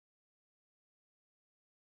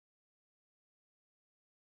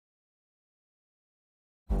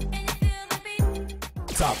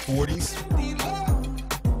top 40s,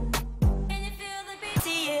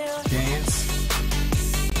 dance,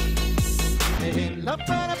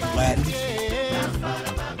 Latin,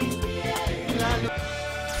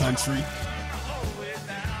 country,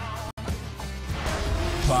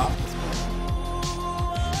 pop,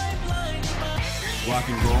 rock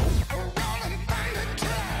and roll,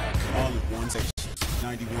 all in one station.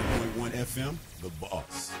 91.1 FM, The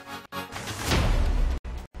Boss.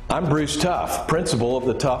 I'm Bruce Tough, principal of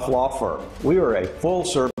the Tough Law Firm. We are a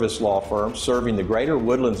full-service law firm serving the greater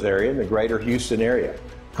Woodlands area and the greater Houston area.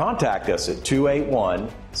 Contact us at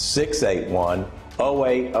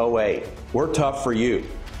 281-681-0808. We're tough for you.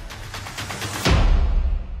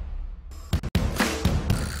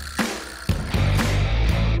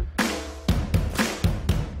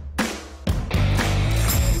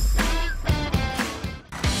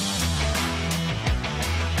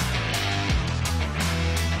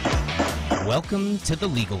 Welcome to The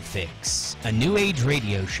Legal Fix, a new age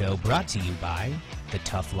radio show brought to you by the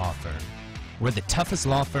Tough Law Firm. We're the toughest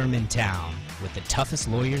law firm in town, with the toughest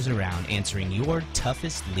lawyers around answering your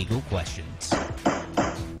toughest legal questions.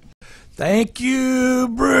 Thank you,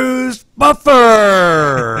 Bruce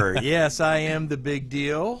Buffer. Yes, I am the big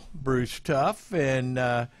deal, Bruce Tough. And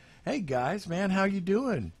hey, guys, man, how you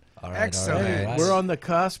doing? All right, excellent. all right. We're on the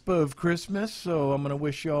cusp of Christmas, so I'm going to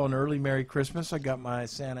wish you all an early Merry Christmas. I got my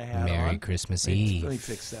Santa hat on. Merry Christmas Eve. Eve. Let me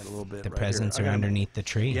fix that a little bit. The right presents here. are underneath the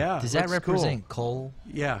tree. Yeah. Does that looks represent cool. coal?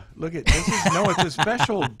 Yeah. Look at this. Is no, it's a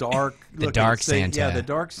special dark. The look, dark it's Santa. Yeah, the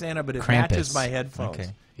dark Santa, but it Krampus. matches my headphones. Okay.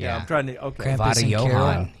 Yeah, I'm trying to. Okay. Krampus Vada and Johann.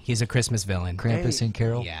 Carol. He's a Christmas villain. Krampus Hey. and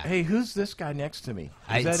Carol? Yeah. Hey, who's this guy next to me? Is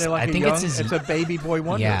I- that like I a think young, it's his- it's a baby boy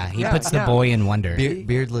wonder. Yeah, he puts the boy in wonder.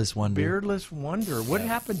 Beardless Wonder. Beardless wonder. What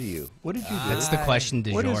happened to you? What did you do? That's the question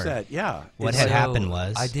du What jour. is that? Yeah. What Is had that- happened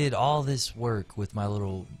was I did all this work with my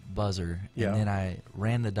little buzzer, Yeah. and then I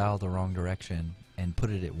ran the dial the wrong direction and put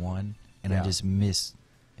it at 1, and Yeah. I just missed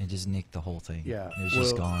and just nicked the whole thing. Yeah. It was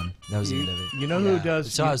just Well, gone. That was the end of it. You know who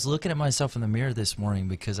does? So I was looking at myself in the mirror this morning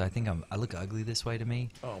because I think I look ugly this way to me.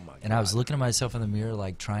 Oh my god. And I was looking at myself in the mirror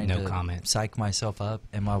like trying No to comment. psych myself up,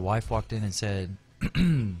 and my wife walked in and said,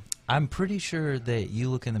 I'm pretty sure that you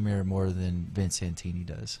look in the mirror more than Vince Santini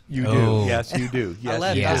does. You Oh. do. Yes, you do. Yes, I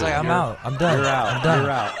left. you I was do. like, I'm You're- out. I'm done. You're out. I'm done.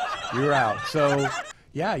 You're out. You're out. So,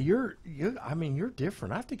 yeah, you're. I mean, you're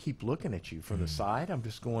different. I have to keep looking at you from the side. I'm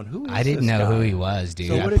just going, who is I didn't this know guy? who he was, dude.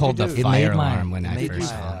 So what I did pulled you the do? It fire made my- alarm when it I made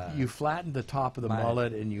first my, saw him. You flattened the top of the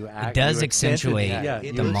mullet and you It does you accented- accentuate yeah, the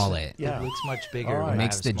you looks- mullet. Yeah. It looks much bigger. All right. when I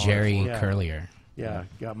Makes have the a smaller Jerry phone. Yeah. curlier. Yeah.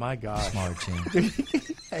 God, my gosh. Smaller chin.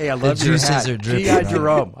 Hey, I love your juices hat. are dripping, GI right?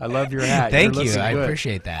 Jerome. I love your hat. Thank You're you. looking I good.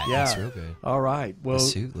 appreciate that. Yeah. That's real good. All right. Well,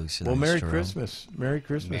 suit looks well, nice, Merry Jerome. Christmas. Merry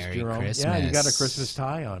Christmas, Merry Jerome. Christmas. Yeah, you got a Christmas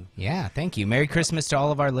tie on. Yeah, thank you. Merry Christmas to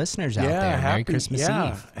all of our listeners out there. happy, Merry Christmas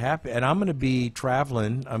Eve. Happy. And I'm going to be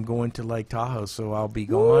traveling. I'm going to Lake Tahoe, so I'll be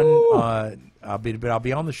gone. I'll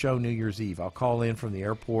be on the show New Year's Eve. I'll call in from the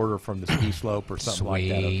airport or from the ski slope or something like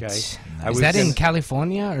that. Okay. Sweet. I Is was that in gonna-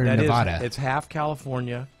 California or that is- Nevada? it's half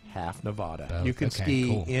California, half Nevada. Both. You can Okay, ski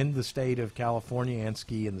cool. in the state of California and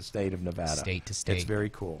ski in the state of Nevada. State to state. It's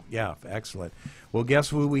very cool. Yeah, excellent. Well, guess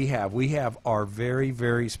who we have? We have our very,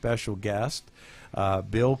 very special guest,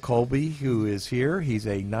 Bill Kolbe, who is here. He's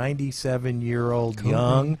a 97-year-old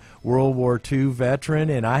young World War II veteran,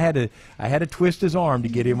 and I had to twist his arm to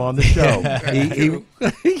get him on the show.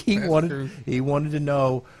 he wanted to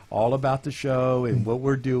know all about the show and what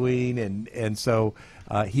we're doing, and so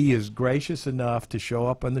he is gracious enough to show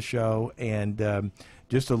up on the show, and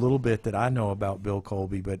just a little bit that I know about Bill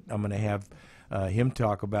Kolbe, but I'm going to have him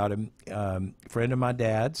talk about him. Friend of my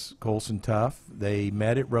dad's, Colson Tough. They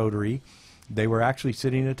met at Rotary. They were actually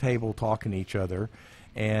sitting at a table talking to each other,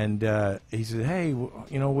 and he said, "Hey,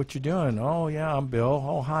 you know what you doing?" "Oh yeah, I'm Bill."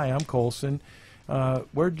 "Oh hi, I'm Colson."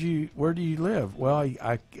 Where do you live?" "Well,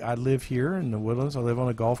 I live here in the Woodlands. I live on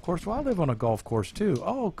a golf course." "Well, I live on a golf course too."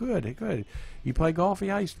 "Oh, good, good. You play golf?"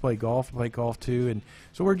 "Yeah, I used to play golf. I play golf too." "And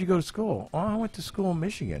so where'd you go to school?" "Oh, I went to school in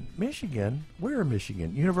Michigan." "Michigan? Where in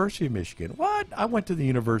Michigan?" "University of Michigan." "What?" "I went to the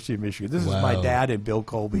University of Michigan." This is my Whoa. dad and Bill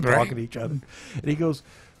Kolbe talking to each other. And he goes,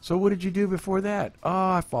 "So what did you do before that?"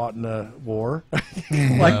 "Oh, I fought in a war."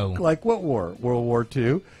 Whoa. like what war? "World War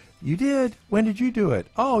II." "You did? When did you do it?"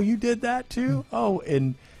 "Oh, you did that too?" "Oh,"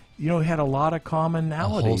 and had a lot of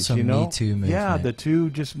commonalities. wholesome you know, Me Too yeah, movement. the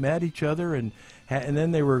two just met each other and and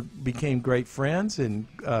then they became great friends. And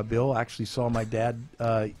Bill actually saw my dad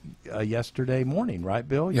yesterday morning, right,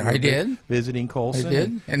 Bill? Yeah, I did. Visiting Colson. I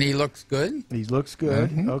did, and he looks good. He looks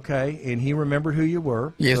good. Okay, and he remembered who you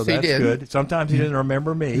were. Yes, so he that's did. Good. Sometimes he didn't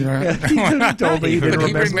remember me. Yeah. He told me he didn't But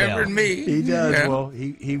he remember. remembered me. He does. Yeah. Well,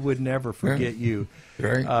 he would never forget you.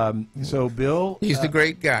 Right. So Bill, He's a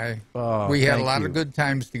great guy. We had a thank lot you. of good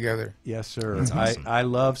times together. Yes, sir. That's awesome. I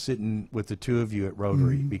love sitting with the two of you at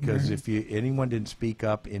Rotary because if anyone didn't speak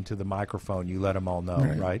up into the microphone, you let them all know,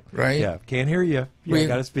 right? Right. Yeah. Can't hear you. You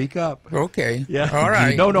got to speak up. Okay. Yeah. All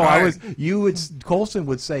right. No. All I right. was. You would. Colson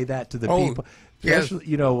would say that to the people. yes.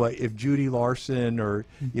 Especially, if Judy Larson or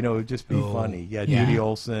it would just be funny. Yeah, Yeah. Judy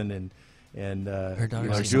Olson and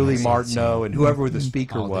daughter's Julie nice. Martineau and whoever the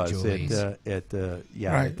speaker All the was Julies. at the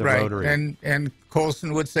Right. Rotary. And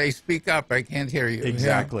Colson would say, "Speak up! I can't hear you."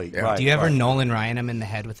 Exactly. Yeah. Right. Do you ever Nolan Ryan him in the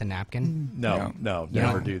head with a napkin? No, You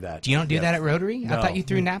never don't- do that. You don't do Yes. that at Rotary? I No. thought you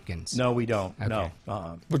threw napkins. No, we don't. Okay.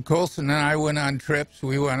 No. But Colson and I went on trips.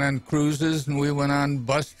 We went on cruises and we went on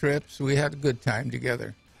bus trips. We had a good time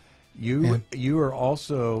together. You are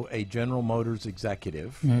also a General Motors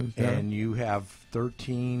executive, yeah. and you have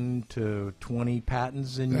 13 to 20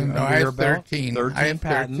 patents in your No, I have belt? 13. 13 I have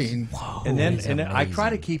patents. 13. And then that's I try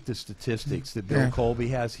to amazing. keep the statistics that Bill Yeah. Kolbe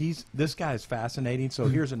has. This guy is fascinating. So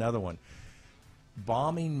here's another one: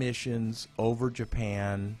 bombing missions over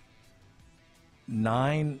Japan.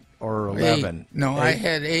 9 or 11. 8. No, I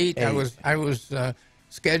had 8. 8. I was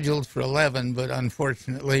scheduled for 11, but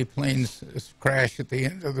unfortunately planes crash at the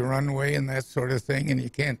end of the runway and that sort of thing, and you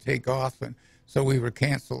can't take off, and so we were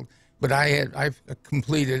canceled. But I've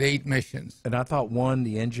completed 8 missions. And I thought one,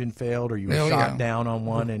 the engine failed, or you were Oh, shot yeah. down on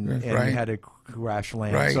one, and Right. you had to crash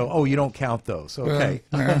land. Right. So, you don't count those. Okay.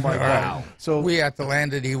 Oh my God. So, We had to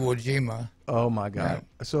land at Iwo Jima. oh my God.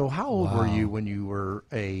 So, how old were you when you were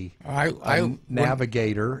a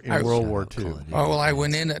navigator in World War II? Well, I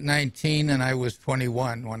went in at 19 and I was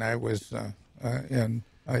 21 when I was a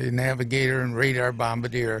navigator and radar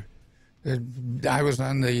bombardier. I was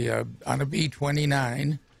on a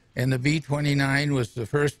B-29, and the B-29 was the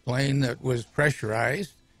first plane that was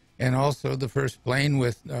pressurized, and also the first plane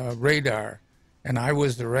with radar. And I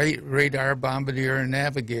was the radar bombardier and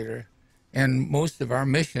navigator. And most of our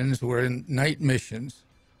missions were night missions.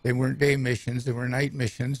 They weren't day missions; they were night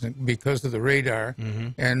missions because of the radar.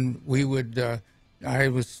 And we would. I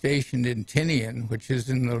was stationed in Tinian, which is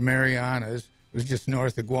in the Marianas. It was just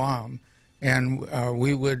north of Guam, and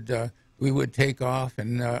we would take off,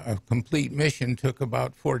 and a complete mission took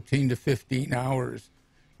about 14 to 15 hours,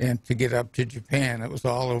 and to get up to Japan. It was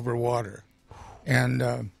all over water,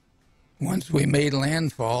 and once we made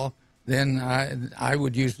landfall, then I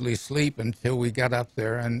would usually sleep until we got up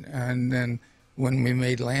there, and then when we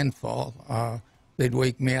made landfall, they'd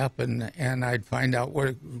wake me up, and I'd find out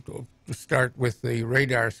where to start with the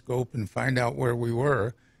radar scope and find out where we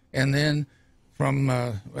were, and then from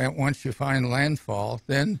once you find landfall,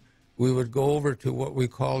 then we would go over to what we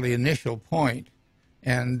call the initial point,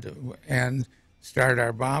 and start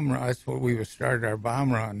our bomb run. That's what we would start our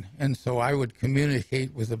bomb run. And so I would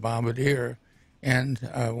communicate with the bombardier, and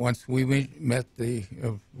once we met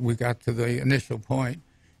we got to the initial point,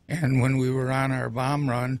 and when we were on our bomb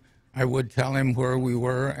run, I would tell him where we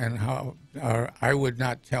were and how. I would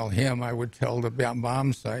not tell him. I would tell the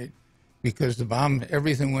bomb site, because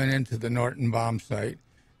everything went into the Norton bomb site,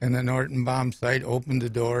 and the Norton bomb site opened the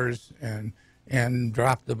doors and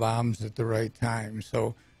dropped the bombs at the right time.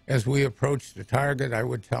 So as we approached the target, I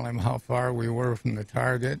would tell him how far we were from the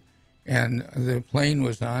target, and the plane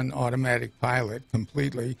was on automatic pilot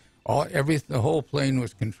completely. The whole plane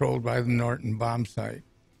was controlled by the Norton bomb site.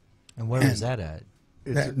 And where was that at?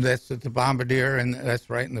 That's at the bombardier, and that's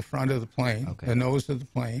right in the front of the plane, Okay. the nose of the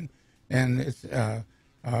plane, and it's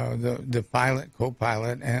the pilot,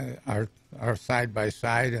 co-pilot, are side by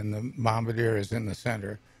side, and the bombardier is in the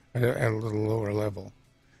center at a little lower level.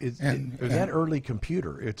 Is that early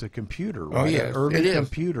computer? It's a computer, right? Oh, yes, An early it is.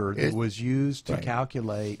 computer that was used to Right.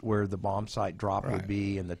 calculate where the bomb site drop would Right.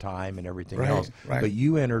 be and the time and everything Right, else. right. But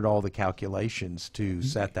you entered all the calculations to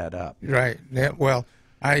set that up. Right. Well,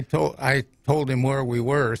 I told him where we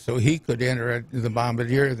were, so he could enter it. The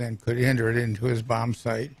bombardier then could enter it into his bomb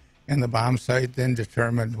site, and the bomb site then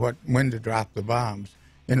determined when to drop the bombs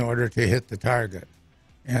in order to hit the target,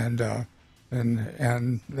 and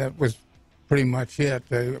that was pretty much it.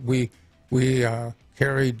 We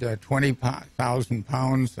carried 20,000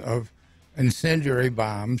 pounds of incendiary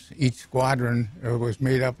bombs. Each squadron was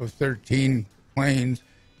made up of 13 planes,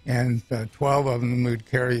 and 12 of them would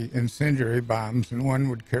carry incendiary bombs, and one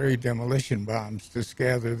would carry demolition bombs to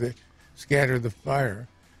scatter the fire.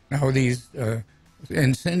 Now these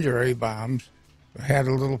incendiary bombs had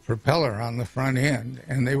a little propeller on the front end,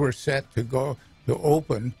 and they were set to go to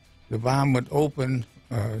open. The bomb would open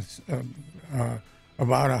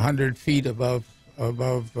about 100 feet above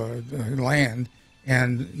the land,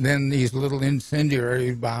 and then these little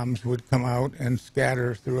incendiary bombs would come out and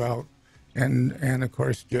scatter throughout. And of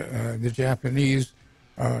course, the Japanese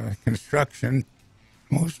construction,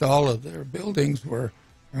 most all of their buildings were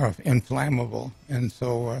inflammable, and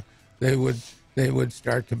so they would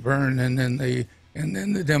start to burn, and then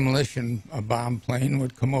the demolition bomb plane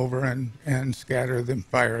would come over and scatter the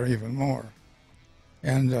fire even more.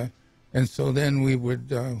 And so then we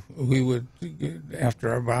would after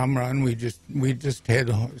our bomb run, we just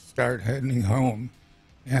start heading home,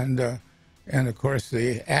 and of course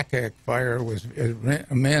the ACAC fire was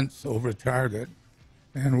immense over target,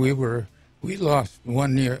 and we lost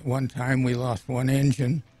one time we lost one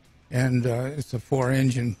engine, and it's a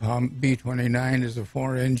 4-engine B-29 is a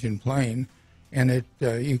 4-engine plane, and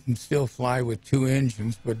you can still fly with 2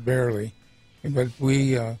 engines, but barely. But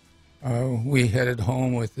we headed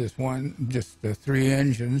home with this one, just 3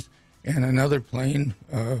 engines, and another plane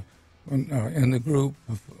in the group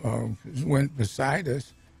went beside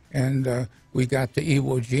us, and we got to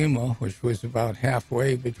Iwo Jima, which was about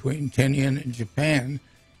halfway between Tinian and Japan,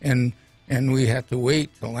 and we had to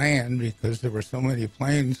wait to land because there were so many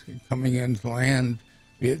planes coming in to land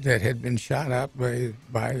that had been shot up by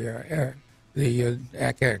the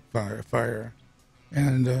ACAC fire.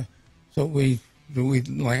 And so we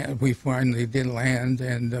finally did land,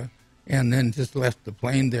 and then just left the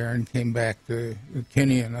plane there and came back to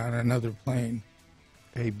Tinian on another plane.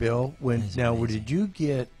 Hey, Bill, did you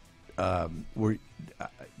get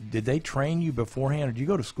did they train you beforehand, or did you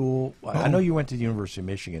go to school? I know you went to the University of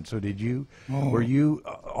Michigan, so were you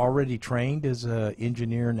already trained as an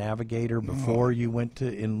engineer navigator before you went to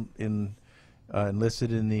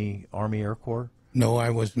enlisted in the Army Air Corps? No, I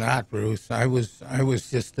was not, Bruce. I was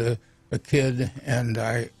just a kid, and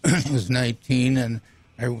I was 19, and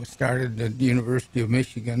I started at the University of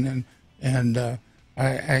Michigan, and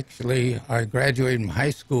I graduated from high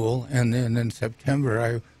school, and then in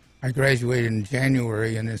September I graduated in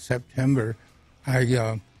January, and in September I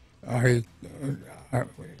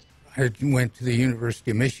went to the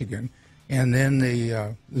University of Michigan, and then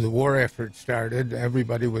the war effort started.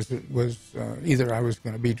 Everybody was either I was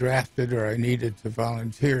going to be drafted or I needed to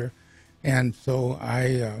volunteer, and so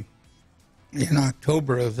in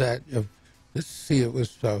October of that, it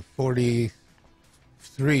was 43,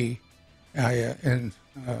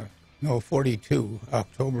 42,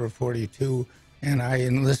 October of 42. And I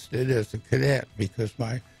enlisted as a cadet because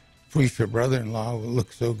my future brother-in-law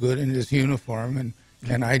looked so good in his uniform,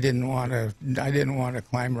 and I didn't want to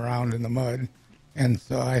climb around in the mud, and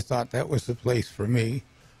so I thought that was the place for me.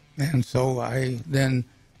 And so I then,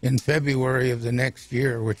 in February of the next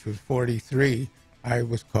year, which was 43, I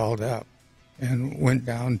was called up and went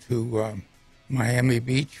down to Miami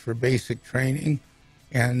Beach for basic training,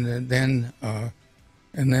 and then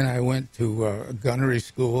I went to a gunnery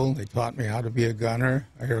school. They taught me how to be a gunner,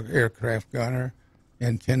 aircraft gunner,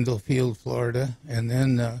 in Tyndall Field, Florida. And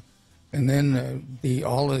then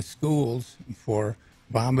all the schools for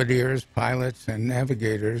bombardiers, pilots, and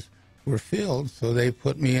navigators were filled. So they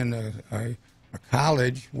put me in a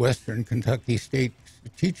college, Western Kentucky State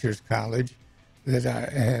Teachers College, that I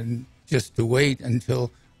had just to wait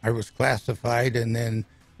until I was classified and then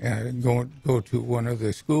go to one of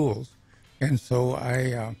the schools. And so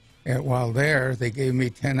while there, they gave me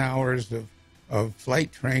 10 hours of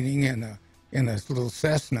flight training in a little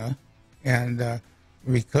Cessna, and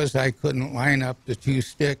because I couldn't line up the 2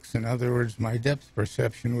 sticks, in other words, my depth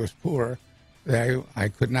perception was poor, I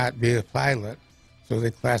could not be a pilot. So they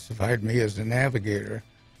classified me as a navigator,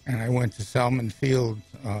 and I went to Salmon Field,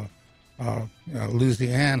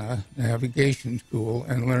 Louisiana navigation school,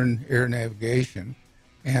 and learned air navigation,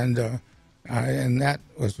 and that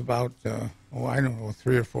was about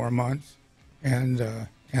 3 or 4 months, and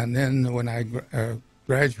then when I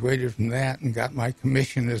graduated from that and got my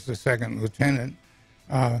commission as a second lieutenant,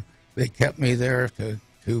 they kept me there to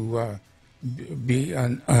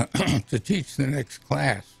teach the next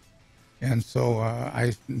class, and so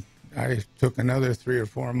I took another 3 or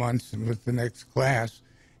 4 months with the next class,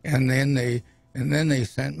 and then they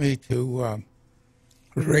sent me to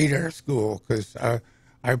radar school because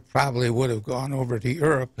I probably would have gone over to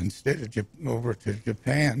Europe instead of over to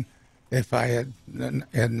Japan if I had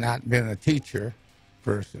not been a teacher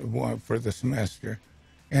for the semester.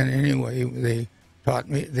 And anyway,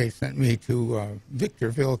 they sent me to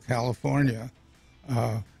Victorville, California,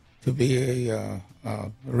 to be a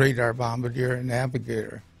radar bombardier and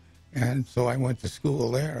navigator. and so I went to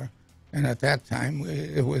school there. And at that time,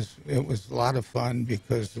 it was a lot of fun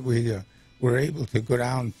because we were able to go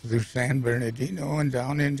down through San Bernardino and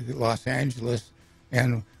down into Los Angeles,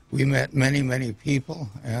 and we met many people,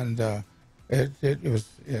 and it was,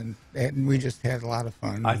 and we just had a lot of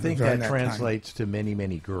fun. I think that time. translates to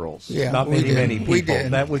many girls. Yeah, not we many did. people. We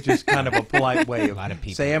did. That was just kind of a polite way of, A lot of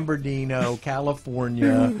people. San Bernardino,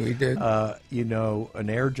 California. We did. You know, an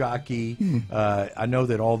air jockey. I know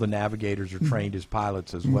that all the navigators are trained as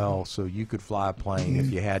pilots as well, so you could fly a plane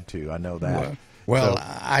if you had to. I know that. Well, So-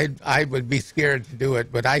 I would be scared to do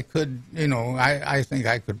it, but I could, you know, I think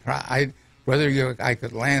I could. Whether I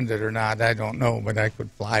could land it or not, I don't know, but I could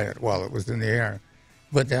fly it while it was in the air.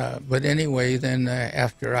 But anyway, then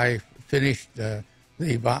after I finished the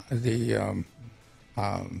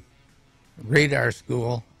radar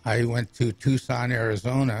school, I went to Tucson,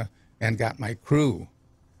 Arizona, and got my crew.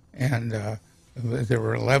 And there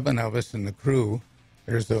were 11 of us in the crew.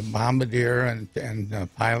 There's a bombardier and a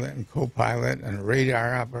pilot and co-pilot and a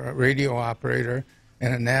radio operator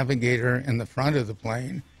and a navigator in the front of the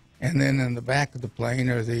plane. And then in the back of the plane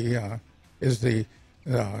is the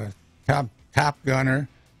top gunner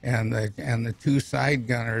and the two side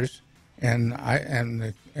gunners and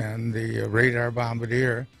the radar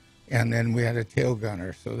bombardier, and then we had a tail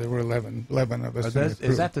gunner. So there were 11 of us. In the crew.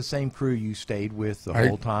 Is that the same crew you stayed with the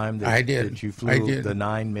whole time? That, I did. That you flew I did. the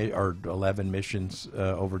 9 or 11 missions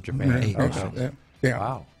over Japan. Eight missions. Yeah.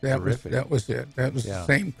 Wow. That was Terrific. it. That was Yeah. the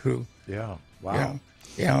same crew. Yeah. Wow. Yeah.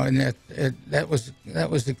 Yeah, and that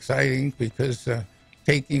was exciting because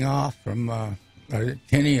taking off from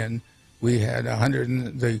Tinian, we had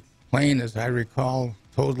the plane, as I recall,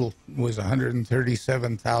 total was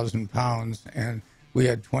 137,000 pounds, and we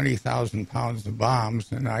had 20,000 pounds of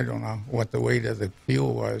bombs, and I don't know what the weight of the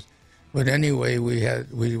fuel was, but anyway,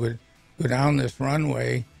 we would go down this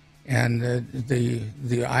runway, and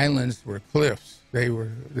the islands were cliffs. They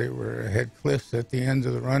had cliffs at the end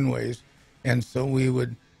of the runways. And so we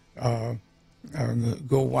would go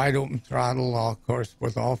wide open throttle, of course,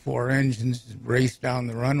 with all 4 engines, race down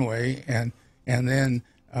the runway, and then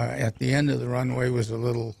at the end of the runway was a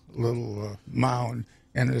little mound.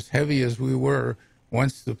 And as heavy as we were,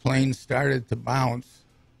 once the plane started to bounce,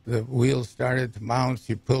 the wheels started to bounce.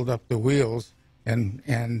 You pulled up the wheels and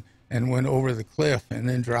went over the cliff, and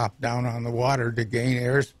then dropped down on the water to gain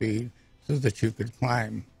airspeed so that you could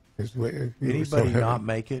climb. Anybody not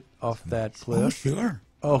make it off that cliff? Oh, sure.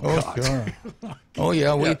 Oh, God. Sure. Oh,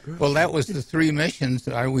 yeah. Well, that was the 3 missions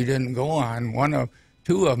that we didn't go on.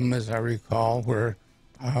 2 of them, as I recall, were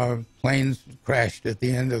planes crashed at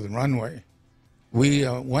the end of the runway.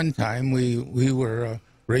 One time we were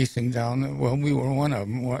racing down. We were one of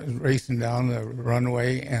them racing down the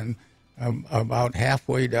runway, and about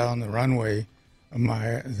halfway down the runway,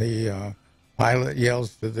 the pilot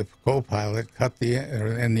yells to the co-pilot,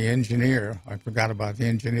 and the engineer. I forgot about the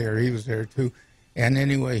engineer. He was there too. And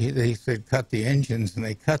anyway, they said, cut the engines, and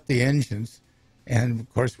they cut the engines. And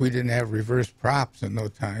of course, we didn't have reverse props in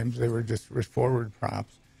those times. They were just forward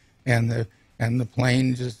props. And the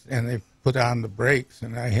plane and they put on the brakes.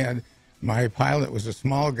 And my pilot was a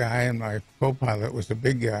small guy, and my co-pilot was a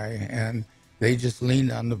big guy. And they just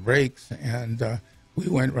leaned on the brakes, and we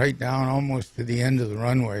went right down almost to the end of the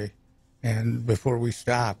runway. And before we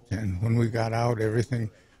stopped, and when we got out, the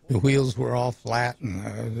wheels were all flat,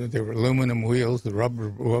 and they were aluminum wheels. The rubber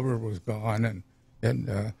was gone,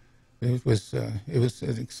 and it was an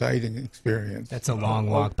exciting experience. That's a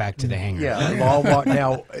long walk back to the hangar. Yeah, a long walk.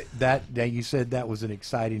 Now you said that was an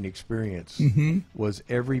exciting experience. Mm-hmm. Was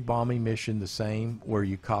every bombing mission the same, where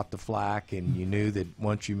you caught the flak and you knew that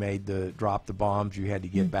once you dropped the bombs, you had to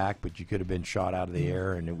get back, but you could have been shot out of the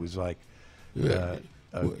air, and it was like.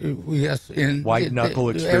 Yes, white knuckle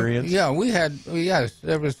experience. Yeah, we had. Yes,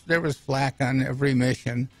 there was flak on every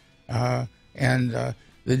mission, and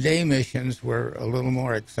the day missions were a little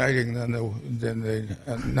more exciting than the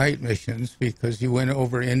night missions, because you went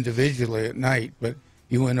over individually at night, but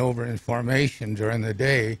you went over in formation during the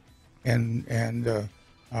day, and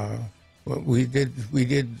we did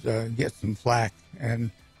get some flak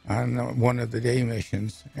and on one of the day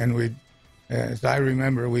missions, and we. As I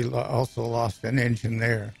remember, we also lost an engine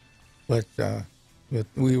there, but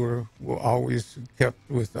we were always kept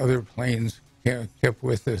with other planes kept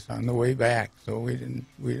with us on the way back, so we didn't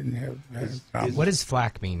have problems. What does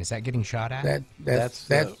flak mean? Is that getting shot at? That's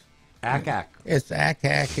ACAC. It's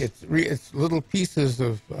ACAC. It's little pieces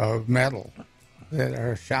of metal that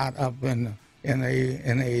are shot up in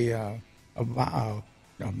a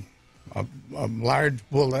large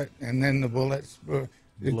bullet, and then the bullets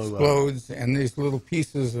explodes, and these little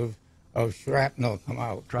pieces of shrapnel come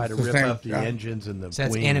out. Try to It's rip same up the job. engines and the So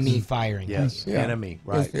that's wings. enemy firing. Yes, Yeah. enemy,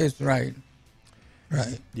 right. It's right.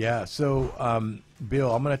 Right. Yeah, so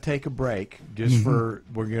Bill, I'm going to take a break just for,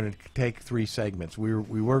 we're going to take 3 segments. We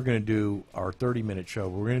were going to do our 30-minute show.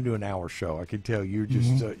 We're going to do an hour show. I can tell you're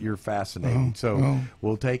just, you're fascinating. So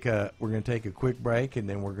we're going to take a quick break, and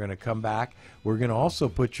then we're going to come back. We're going to also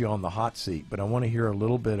put you on the hot seat, but I want to hear a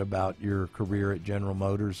little bit about your career at General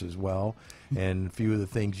Motors as well, and a few of the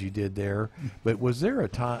things you did there. But was there a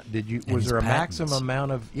time, was there a maximum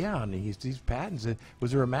amount of, and these patents,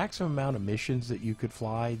 was there a maximum amount of missions that you could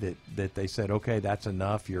fly that they said, okay, that's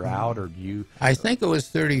enough, you're out, or do you? I think it was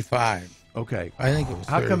 35. Okay. I think it was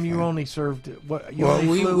How come you 35. only served, you Well,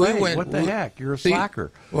 only flew 8? went- What the heck? You're a see, slacker.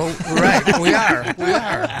 Well, right, we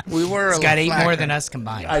are. We were. It's a got 8 more slacker. than us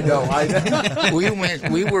combined. I know.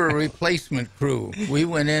 We were a replacement crew. We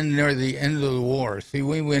went in near the end of the war. See,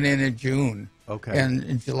 we went in June. Okay. And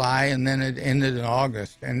in July, and then it ended in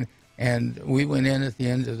August, and we went in at the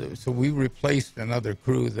end of the. So we replaced another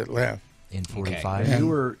crew that left. In 45. And you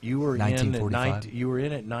were in at 1945. you were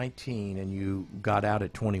in at 19 and you got out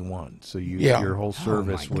at 21. So Yeah. your whole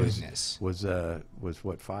service my goodness. was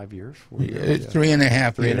what, 5 years? It's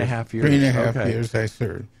 3.5 3.5 years. 3.5 Okay. years I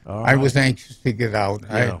served. All I was right. anxious to get out.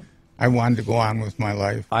 Yeah. I wanted to go on with my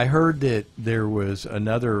life. I heard that there was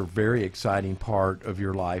another very exciting part of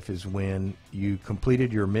your life is when you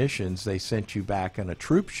completed your missions, they sent you back on a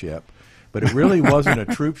troop ship, but it really wasn't a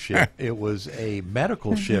troop ship. It was a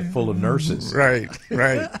medical ship full of nurses. Right.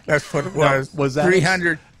 That's what it was. was that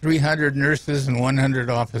 300 nurses and 100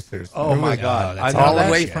 officers? Oh my God! that's I know All the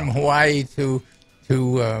that way ship. from Hawaii to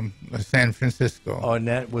San Francisco. Oh, and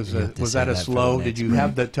that was have to was say that a that for slow? the Did next you break.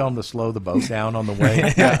 have to tell them to slow the boat down on the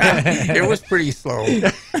way? It was pretty slow.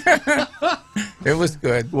 It was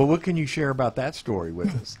good. Well, what can you share about that story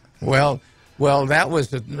with us? Well, that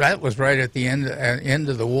was right at the end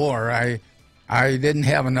of the war. I didn't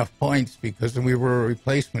have enough points because we were a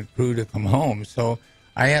replacement crew to come home, so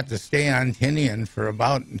I had to stay on Tinian for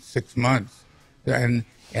about 6 months, and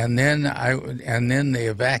then they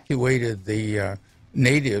evacuated the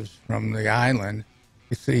natives from the island.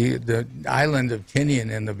 You see, the island of Tinian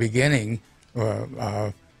in the beginning,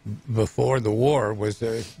 before the war, was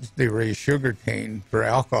they raised sugar cane for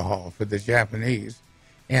alcohol for the Japanese,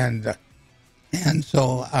 and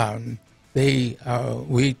so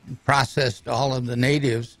we processed all of the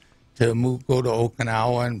natives to go to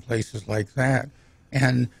Okinawa and places like that,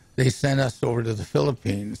 and they sent us over to the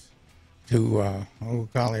Philippines to oh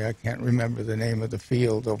golly, I can't remember the name of the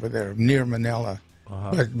field over there near Manila,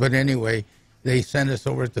 but anyway, they sent us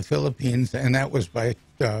over to the Philippines, and that was by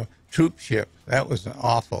troop ship. That was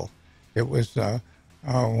awful. It was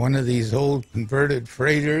one of these old converted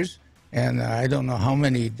freighters, and I don't know how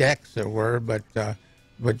many decks there were, but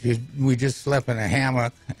we just slept in a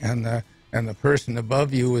hammock, and the person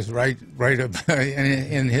above you was right up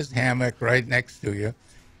in his hammock right next to you,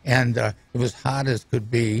 and it was hot as could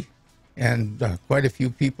be, and quite a few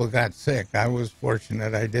people got sick. I was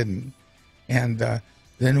fortunate I didn't. And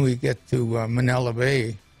then we get to Manila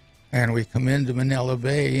Bay, and we come into Manila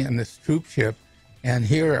Bay in this troop ship, and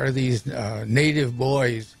here are these native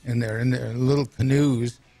boys in their little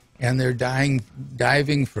canoes, and they're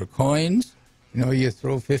diving for coins. You know, you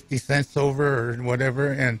throw 50 cents over or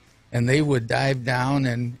whatever, and they would dive down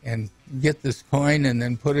and get this coin and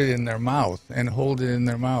then put it in their mouth and hold it in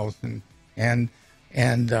their mouth, and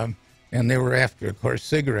they were after, of course,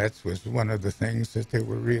 cigarettes was one of the things that they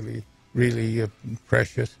were really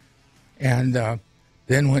precious. And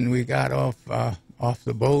then when we got off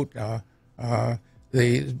the boat,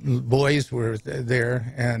 the boys were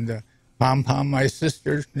there, and Pom Pom, my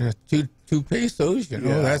sister, 2 pesos, you know,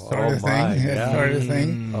 Yeah. that sort Oh, of my, thing, yeah. that sort of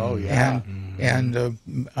thing. Oh, yeah. And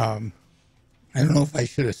I don't know if I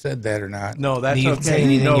should have said that or not. No, that's You can say okay.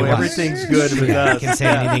 anything No, you want. everything's good with You us. can say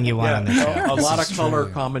anything you want on the show. A lot of color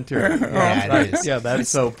commentary. Yeah, it is. Yeah, that's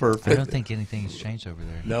so I perfect. don't think anything's changed over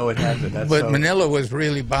there. No, it hasn't. That's But so, Manila was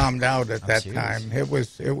really bombed out at that serious. time. It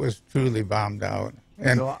was truly bombed out,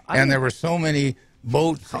 and So I- there were so many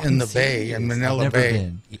boats in the bay in Manila I've never Bay.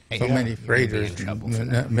 been. So Yeah. many You'd be freighters in trouble in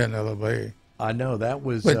for Manila Bay. I know that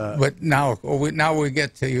was. But now we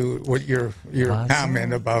get to what your Awesome.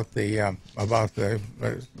 comment about the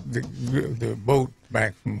boat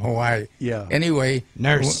back from Hawaii. Yeah. When-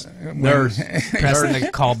 Nurse. Nurse. Pressing the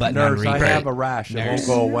call button on Nurse, I replay. have a rash. It won't Nurse.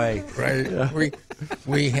 go away. Right.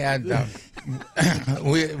 We had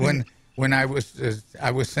when I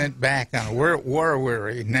was sent back on a war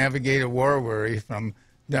worry, navigated war worry from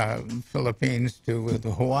Philippines to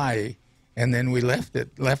Hawaii, and then we left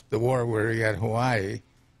the war worry at Hawaii,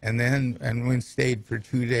 and we stayed for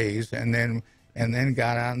 2 days, and then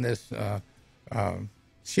got on this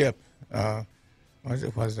ship. It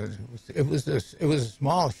was a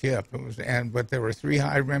small ship. But there were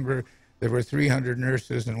I remember there were 300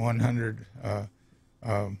 nurses and 100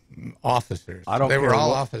 officers. They were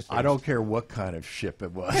all officers. I don't care what kind of ship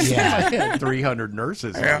it was. Yeah. 300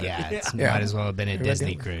 nurses. Yeah, might as well have been a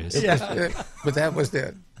Disney cruise. But that was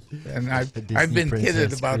it. And I've been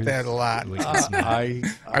kidded about that a lot. I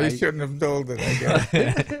shouldn't have told it, I guess.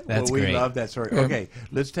 That's we great. love that story. Okay,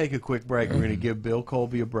 let's take a quick break. We're going to give Bill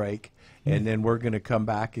Kolbe a break, and then we're going to come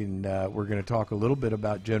back and we're going to talk a little bit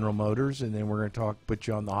about General Motors, and then we're going to put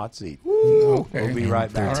you on the hot seat. Okay. We'll be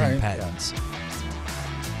right back. 13 patents.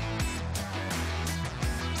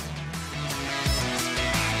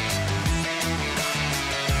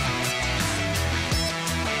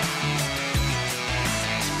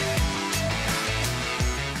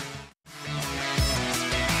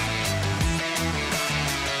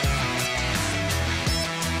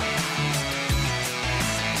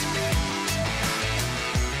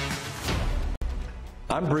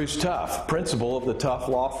 I'm Bruce Tuff, principal of the Tough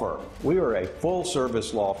Law Firm. We are a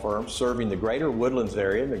full-service law firm serving the greater Woodlands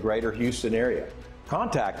area and the greater Houston area.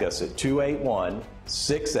 Contact us at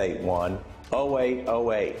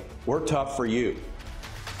 281-681-0808. We're tough for you.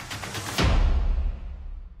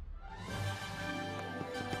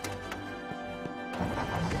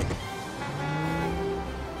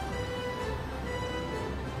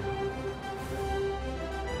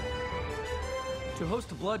 To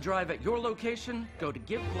host a blood drive at your location, go to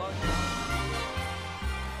GiveBlood.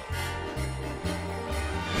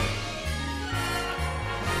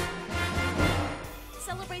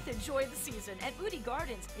 Celebrate the joy of the season at Moody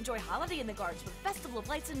Gardens. Enjoy Holiday in the Gardens with Festival of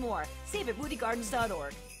Lights and more. Save at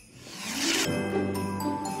moodygardens.org.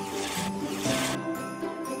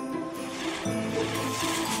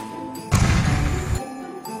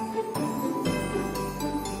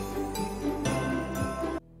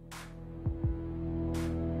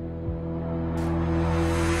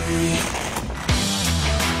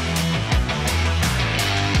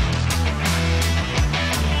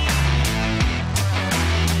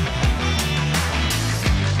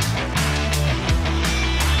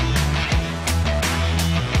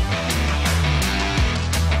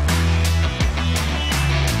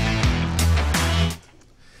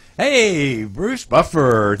 Hey, Bruce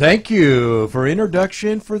Buffer, thank you for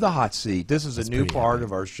introduction for the hot seat. This is a new part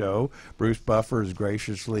of our show. Bruce Buffer is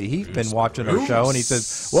he's been watching our show, and he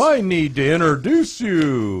says, well, I need to introduce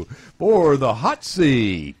you for the hot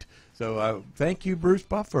seat. So thank you, Bruce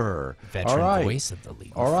Buffer. Veteran voice of the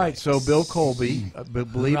legal. All right, so Bill Kolbe,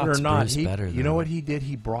 believe it or not, you know what he did?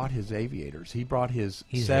 He brought his aviators. He brought his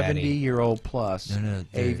 70-year-old plus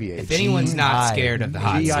aviators. If anyone's not scared of the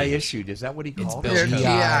hot GI seat, issued. Is that what he called Bill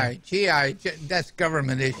it? GI, that's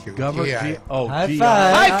government issue. GI. High GI.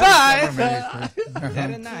 five. high five. Government That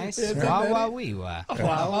a nice. Wah wah wee wah.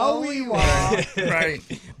 Right.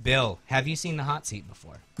 Bill, have you seen the hot seat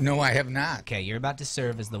before? No, I have not. Okay, you're about to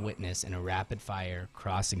serve as the witness in a rapid-fire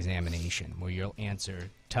cross-examination where you'll answer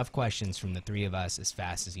tough questions from the three of us as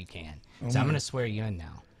fast as you can. So I'm going to swear you in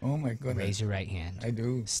now. Oh, my goodness. Raise your right hand. I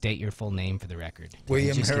do. State your full name for the record.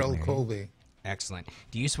 William Just get Harold married. Kolbe. Excellent.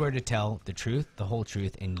 Do you swear to tell the truth, the whole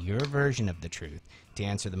truth, and your version of the truth, to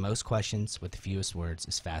answer the most questions with the fewest words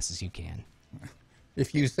as fast as you can?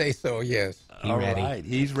 If you say so, yes. You ready? All right,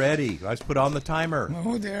 he's ready. Let's put on the timer.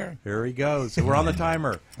 Oh, there. Here he goes. So we're on the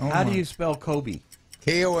timer. How do you spell Kobe?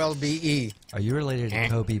 Kolbe. Are you related to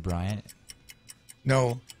Kobe Bryant?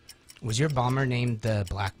 No. Was your bomber named the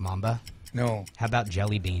Black Mamba? No. How about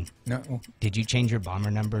Jelly Bean? No. Did you change your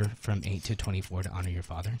bomber number from 8 to 24 to honor your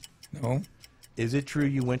father? No. Is it true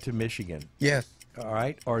you went to Michigan? Yes. All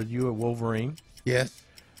right. Are you a Wolverine? Yes.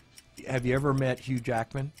 Have you ever met Hugh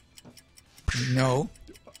Jackman? No.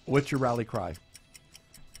 What's your rally cry?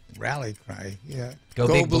 Rally cry. Yeah. Go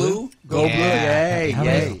Big Blue? Go Yeah. Blue. Yay. How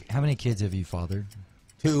Yay. many, how many kids have you fathered?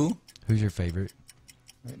 2. Who's your favorite?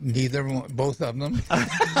 Neither one, both of them.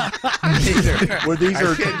 Neither. Well, these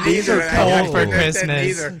are Cold for colorful.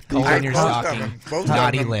 Christmas. Cold in your stocking.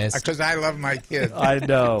 Naughty list. Because I love my kids. I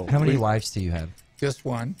know. How many wives do you have? Just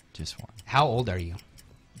one. Just one. How old are you?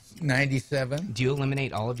 97. Do you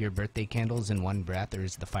eliminate all of your birthday candles in one breath, or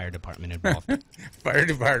is the fire department involved? Fire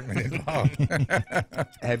department involved.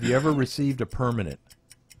 Have you ever received a permanent?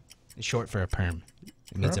 It's short for a perm.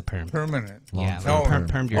 It means a perm. Permanent. Yeah, for like a perm.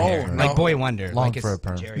 permed your Oh, hair. no. Like Boy Wonder. Long like it's for a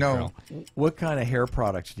perm. Jerry No. Curl. What kind of hair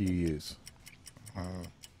products do you use? Oh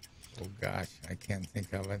gosh, I can't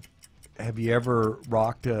think of it. Have you ever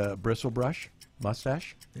rocked a bristle brush?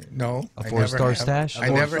 Mustache? No. A I four-star never have- stash? I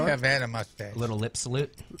never have had a mustache. A little lip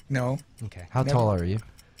salute? No. Okay. How Never. tall are you?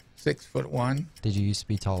 6'1". Did you used to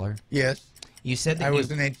be taller? Yes. You said that I you,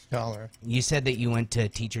 was an inch taller. you said that you went to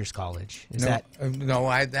teachers college. Is no, that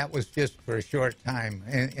no, that was just for a short time,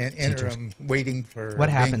 and interim, waiting for what being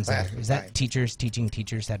happens there? Is that classified. teachers teaching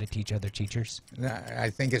teachers how to teach other teachers? No,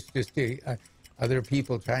 I think it's just other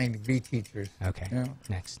people trying to be teachers. Okay. Yeah.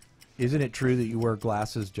 Next. Isn't it true that you wear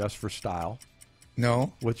glasses just for style?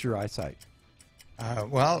 No. What's your eyesight?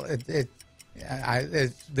 Well,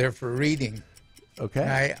 it's there for reading.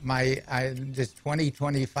 Okay. I just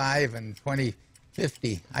 20/25 and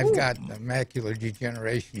 20/50. I've got macular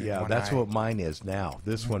degeneration. in Yeah, one that's eye. what mine is now.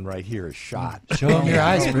 This one right here is shot. Show him your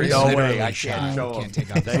eyes, no, Bruce. No Literally way, I shot. can't show Can't them.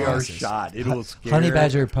 take off the They are glasses. shot. It will scare. Honey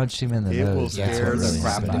Badger punched him in the It will nose. That's scare what the really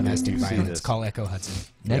crap happened. out of you. Domestic You see violence. this. Call Echo Hudson.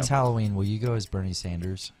 Next Halloween, will you go as Bernie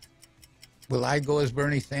Sanders? Will I go as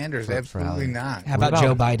Bernie Sanders? For Absolutely Halloween. not. How What about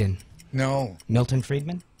Joe about- Biden? No, Milton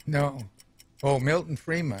Friedman? no. Oh, Milton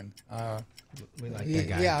Freeman. We like that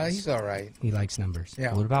guy. Yeah, he's all right. He likes numbers.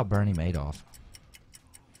 Yeah. What about Bernie Madoff?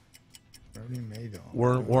 Bernie Madoff.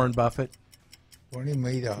 Warren Buffett. Bernie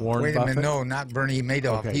Madoff. Warren Wait a Buffett? minute. No, not Bernie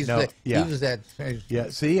Madoff. Okay, He's no, yeah. He was that. Yeah.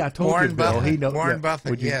 See, I told Warren you, Bill. Buffett. He knows. Warren yeah. Buffett,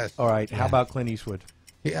 Would you- yes. All right. How about Clint Eastwood?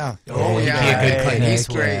 Yeah. Oh, he'd yeah. be a good Clint He's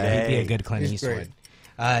Eastwood. great. He'd be a good Clint He's Eastwood.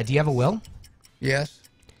 Do you have a will? Yes.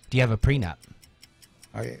 Do you have a prenup?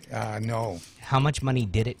 No. How much money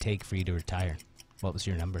did it take for you to retire? What was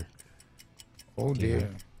your number? Oh Do you dear.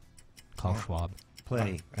 Call Schwab.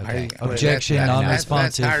 Plenty. Okay. Objection, That's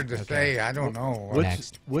non-responsive. hard to Okay. say. I don't know.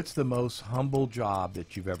 What's the most humble job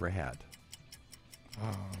that you've ever had?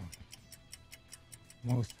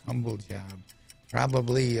 Most humble job.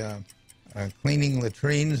 Probably cleaning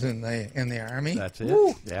latrines in the army. That's it.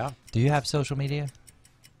 Woo. Yeah. Do you have social media?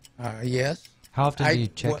 Yes. How often do you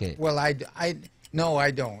check it? Well, no,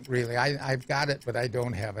 I don't really. I've got it, but I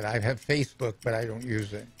don't have it. I have Facebook, but I don't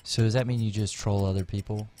use it. So does that mean you just troll other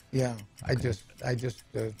people? Yeah, I just,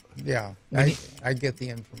 yeah. I get the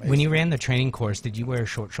information. When you ran the training course, did you wear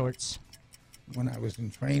short shorts? When I was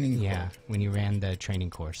in training. Yeah, when you ran the training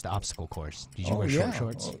course, the obstacle course, did you Oh, wear short yeah.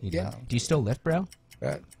 shorts? Oh, You did? yeah. Do you still lift, bro? Do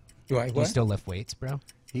I Do you what? still lift weights, bro?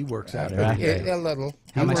 He works out every Yeah, day. a little.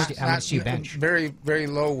 How much Not- do- how much do you not bench? Very, very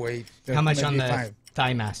low weight. How much on maybe the 5.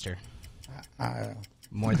 Thigh Master? Uh,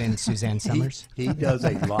 More than Suzanne Summers? He does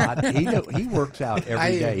a lot. He works out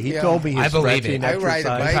every day. He yeah. told me his I believe stretching it. I ride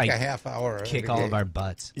a exercise. bike I a half hour. Kick every all of day. our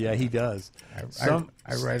butts. Yeah, he does.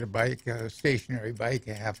 I ride a bike, a stationary bike,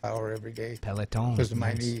 a half hour every day Peloton. because of my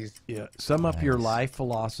Nice. knees. Yeah. Sum up your life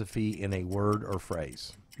philosophy in a word or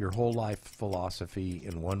phrase. Your whole life philosophy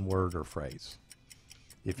in one word or phrase,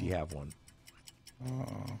 if you have one.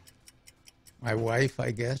 My wife,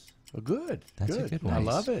 I guess. Well, good. That's good. a good one. I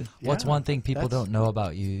love it. What's Yeah. one thing people That's- don't know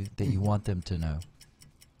about you that you want them to know?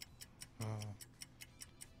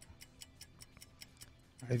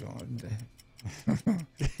 I don't.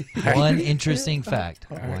 One interesting fact.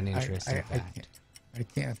 One interesting I fact. I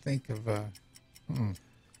can't think of.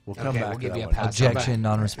 We'll come Okay, back we'll to give that you a one. pass. Objection, Come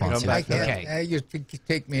non-responsive. back I to that. can't. Okay. You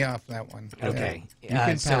take me off that one. Okay. You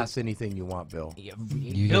can so- pass anything you want, Bill. Yeah,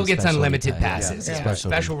 You Bill get gets special unlimited time. passes. Yeah, Yeah. special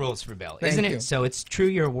Special time. rules for Bill, Thank isn't you. it? So it's true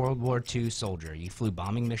you're a World War II soldier. You flew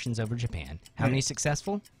bombing missions over Japan. How many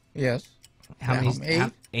successful? Yes. How many?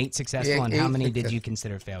 Eight. Eight successful, Yeah, and how eight many did success- you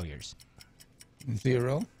consider failures?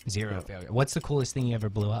 0. Zero failure. What's the coolest thing you ever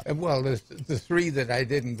blew up? Well, the 3 that I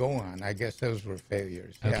didn't go on, I guess those were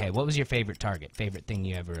failures. Okay, Yeah. what was your favorite target? Favorite thing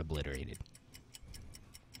you ever obliterated?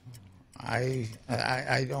 I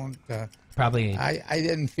don't. Probably. I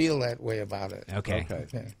didn't feel that way about it. Okay. Okay.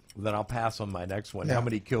 Okay. Then I'll pass on my next one. Yeah. How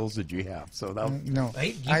many kills did you have? So that No.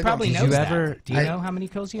 Hey, I you probably don't- know you that. ever- Do you I- know how many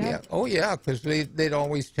kills you Yeah. have? Oh, yeah, because they'd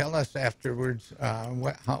always tell us afterwards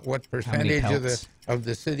what percentage pelts? of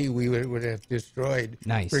the city we would have destroyed.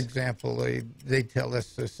 Nice. For example, they'd tell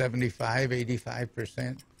us 75,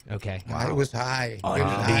 85%. Okay. It was high. It was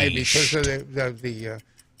high because of the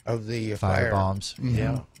Fire fire bombs.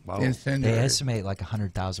 yeah. Wow. They Incendiary. estimate like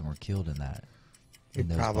 100,000 were killed in that. In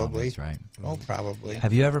those Probably. bombings, right? Oh, probably.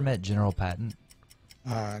 Have you ever met General Patton?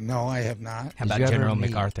 No, I have not. How Did about you ever General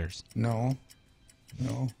meet- MacArthur's? No.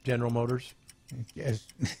 No. General Motors. Yes.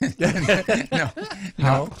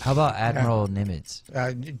 No. How about Admiral Nimitz?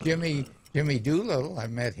 Jimmy Doolittle, I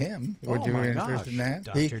met him. Would Oh, you my be interested in gosh.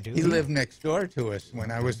 that? He Dr. Doolittle. lived next door to us when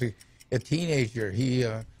I was a teenager. He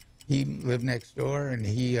lived next door, and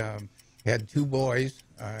he had 2 boys,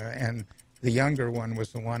 and the younger one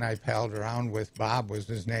was the one I palled around with. Bob was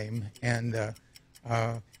his name, and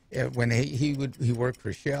when he worked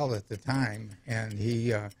for Shell at the time, and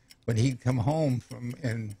he when he'd come home from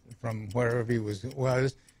wherever he was,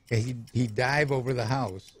 he'd dive over the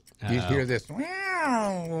house. You'd hear this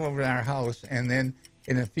 "Meow" over our house, and then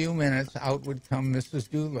in a few minutes, out would come Mrs.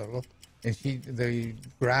 Doolittle, and the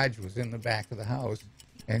garage was in the back of the house,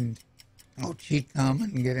 and she'd come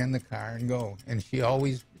and get in the car and go. And she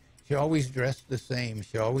always dressed the same.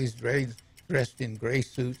 She always dressed in gray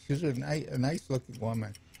suits. She was a nice looking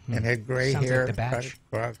woman, and had gray Sounds hair like the Batch.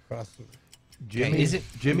 across the.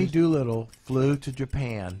 Jimmy Doolittle flew to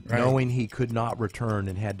Japan knowing he could not return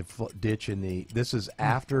and had to ditch in the. This is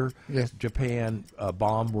after Japan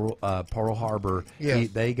bombed Pearl Harbor.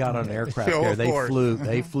 They got on an aircraft there.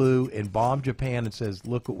 They flew and bombed Japan and says,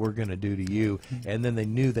 "Look what we're going to do to you." And then they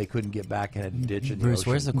knew they couldn't get back and had to ditch in the Bruce, ocean.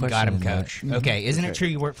 where's the question? Got him, in that? Coach. Okay, isn't it true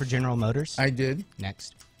you work for General Motors? I did.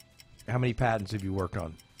 Next. How many patents have you worked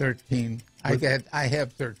on? 13. I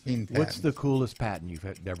have 13 patents. What's the coolest patent you've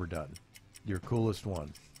ever done? Your coolest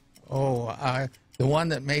one? The one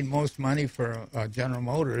that made most money for General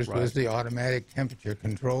Motors was the automatic temperature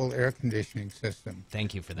control air conditioning system.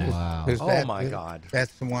 Thank you for that. Wow. Oh my God!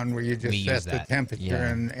 That's the one where you just set the temperature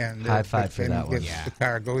and high five for that one. The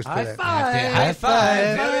car goes to that. High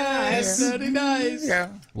five. Very nice. Very nice. Yeah.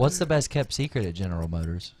 What's the best kept secret at General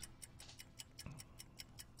Motors?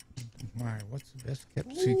 What's the best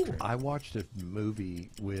kept secret? I watched a movie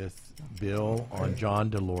with Bill on John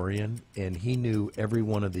DeLorean, and he knew every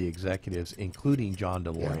one of the executives, including John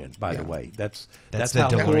DeLorean. By the way, that's the how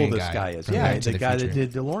cool DeLorean this guy guy is. from Yeah, Back to the the guy Future. that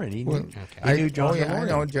did DeLorean. He knew John DeLorean. I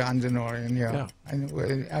know John DeLorean.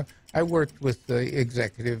 Yeah. I worked with the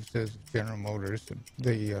executives of General Motors,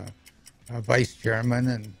 the vice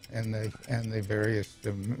chairman and the various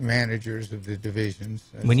managers of the divisions.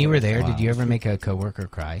 When you were there, did you ever make a coworker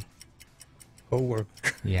cry? Co-worker?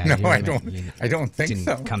 Yeah. No, you I remember- don't. you I don't think didn't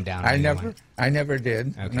so. come down. I on never. anyone. I never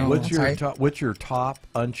did. Okay. No, What's your top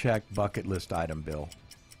unchecked bucket list item, Bill?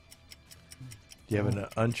 Do you have an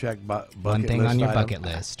unchecked bucket list One thing on your item? bucket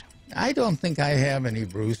list. I don't think I have any,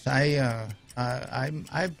 Bruce. I've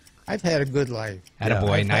had a good life.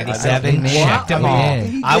 Attaboy, Yeah. 97, Amen. checked them all.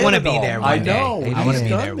 Amen. I want to He be did it there all. one I day. know. I want to He's be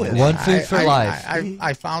done there with this. you. One food for life.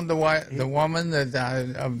 I found the woman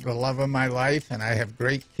that of the love of my life, and I have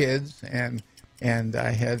great kids, and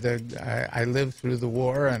I lived through the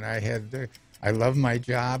war, and I love my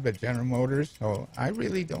job at General Motors, so I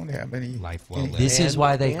really don't have any Life well lived. This is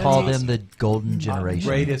why they call them the golden generation.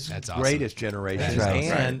 Greatest awesome. generation. That's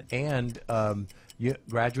right. And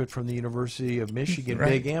graduate from the University of Michigan,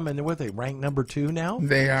 Right. Big M, and what they ranked number 2 now.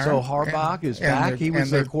 They are. So Harbaugh is And back. they're- He was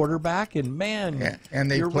and their they're- quarterback, and man, Yeah,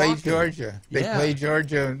 and they you're play rocking. Georgia. They Yeah. play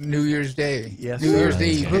Georgia New Year's Day. Yes, New sir. Year's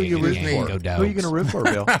Eve. Who you Excuse rooting me. for? Go Who are you Dogs. going to root for,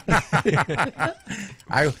 Bill?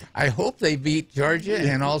 I hope they beat Georgia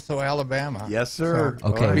and also Alabama. Yes, sir. So,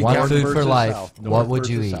 Okay, North one food for versus life. South. What North would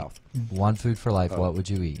you versus eat? South. One food for life. What would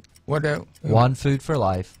you eat? What? One food for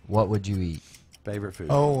life. What would you eat? Favorite food?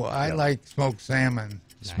 Oh, I Yep. like smoked salmon.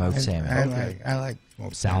 Smoked salmon. I like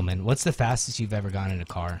smoked Salmon. What's the fastest you've ever gone in a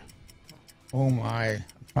car? Oh my,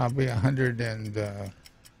 probably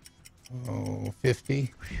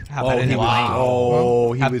 150. How about in a plane?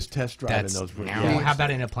 Oh, he How- was test driving That's, those. no. Yeah. How about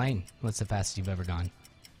in a plane? What's the fastest you've ever gone?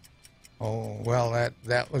 Oh well, that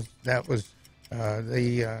was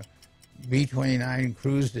the B-29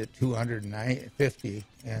 cruised at 250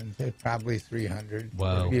 and probably 300.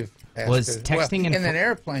 Whoa. If Was fast as- texting and in fo- an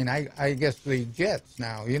airplane? I guess the jets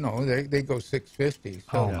now, they go 650. So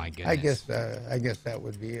Oh, my I goodness. guess that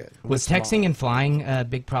would be it. Was texting and flying a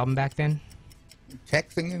big problem back then?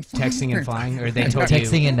 Texting and Texting and flying, or they told you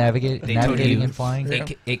Texting and they told navigating you and flying.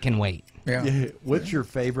 it can wait. Yeah. Yeah. What's your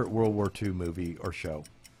favorite World War II movie or show?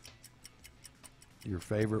 Your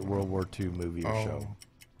favorite World War II movie or show?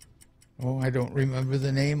 Oh, I don't remember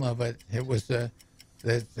the name of it. It was the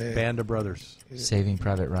Band of Brothers. Saving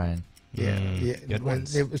Private Ryan. yeah, good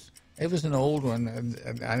ones. It was an old one,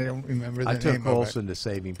 and I don't remember the I name took of Olson to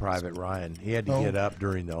Saving Private Ryan. He had to Oh. get up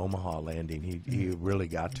during the Omaha landing. He really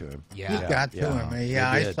got to him. it. Yeah. He got to him. It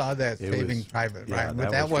Yeah, I did. saw that It Saving was- Private yeah, Ryan, but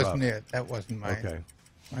that that was wasn't rough. it. That wasn't Okay.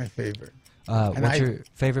 my favorite. And What's your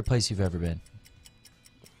favorite place you've ever been?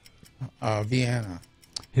 Vienna.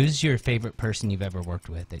 Who's your favorite person you've ever worked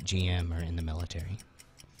with at GM or in the military?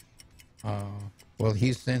 Well,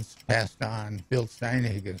 he's since passed on. Bill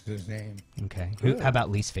Steinhage is his name. Okay. How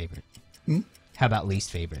about least favorite? How about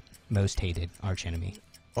least favorite? Most hated arch enemy.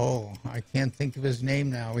 Oh, I can't think of his name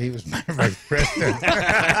now. He was my vice president.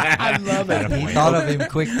 I love it. He thought of him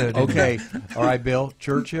quick though. Didn't Okay. All right, Bill.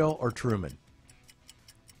 Churchill or Truman?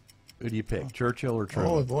 Who do you pick? Churchill or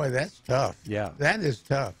Truman? Oh boy, that's tough. Yeah. that is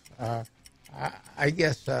tough. I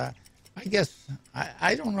guess I guess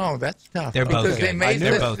I don't know. That's tough. They're both because good. they made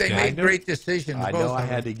They're both they good. made great decisions. I both know I of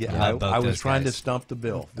had them. to get. Yeah, both I was those trying to guys. stump the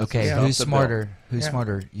Bill. Okay, Yeah. who's Stump the Bill. smarter? Who's Yeah.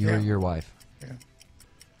 smarter? You or Yeah. your wife?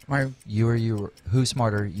 My Who's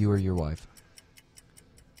smarter? You or your wife?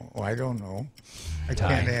 I don't know. I Tie.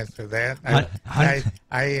 can't answer that.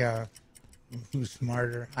 Who's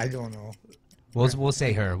smarter? I don't know. We'll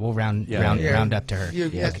say her. We'll round up to her.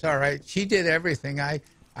 That's all right. She did everything. I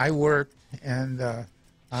worked and I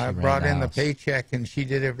ran brought the in the house. paycheck, and she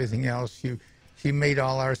did everything else. She made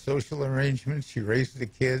all our social arrangements. She raised the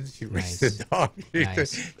kids. She raised Nice. the dog.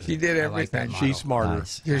 Nice. She did I like that everything. model. She's smarter.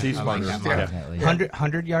 Nice. She's I like smarter. that Yeah. model. Definitely.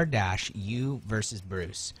 100-yard dash, you versus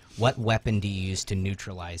Bruce. What weapon do you use to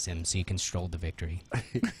neutralize him so you can stroll to victory?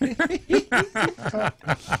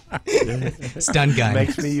 Stun gun.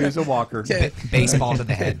 Makes me use a walker. Baseball to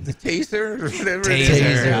the head. The taser, or whatever. it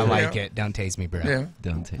Taser. is. I like it. Don't tase me, bro. Yeah.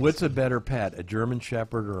 Don't take. What's a better pet, a German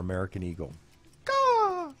Shepherd or American Eagle?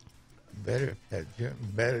 Better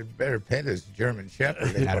pet is German Shepherd.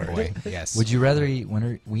 Attaboy. Yes. Would you rather eat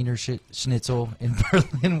Wiener Schnitzel in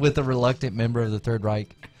Berlin with a reluctant member of the Third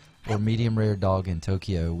Reich, or medium rare dog in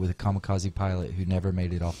Tokyo with a kamikaze pilot who never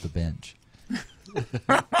made it off the bench?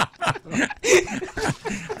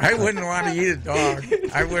 I wouldn't want to eat a dog.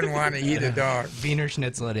 I wouldn't want to eat a dog. Wiener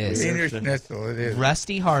Schnitzel it is. Wiener Schnitzel, it is.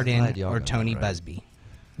 Rusty Glad Hardin y'all or got Tony that right. Busby?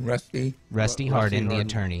 Rusty. Rusty Rusty Hardin, the Hardin.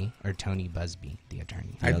 attorney, or Tony Busby, the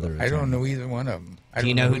attorney? I other don't attorney. know either one of them. Do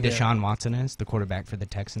you know who they are. Deshaun Watson is, the quarterback for the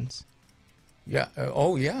Texans? Yeah.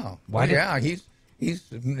 Oh, yeah. Why Oh, did- yeah. He's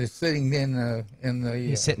sitting in the.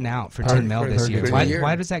 He's sitting out for Purge- 10 mil this for year. the Why, year.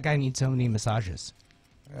 why does that guy need so many massages?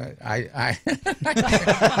 I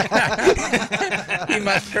he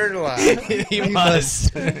must hurt a lot. He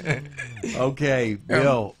must. Okay,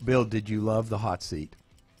 Bill. Bill, did you love the hot seat?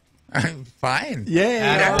 I'm fine.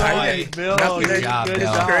 Yeah, Attaboy. Bill. Nothing- Good job, it's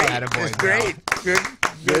Bill. great. Attaboy, It's Bill. great. Good.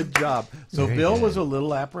 Good job. So Very Bill good. was a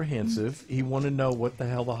little apprehensive. He wanted to know what the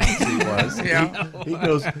hell the hot seat was. Yeah. He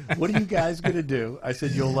goes, "What are you guys going to do?" I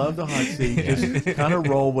said, "You'll love the hot seat. Just kind of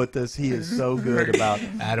roll with us. He is so good about.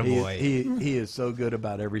 Attaboy. He is so good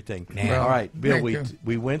about everything." Man. All right, Bill. Thank you.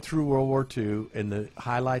 We went through World War II and the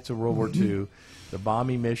highlights of World War II. The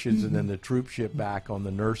bombing missions and then the troop ship back on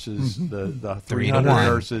the nurses, the 3 to 300 1.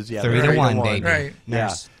 nurses. Yeah, 3 to 1, baby. Right. Yeah.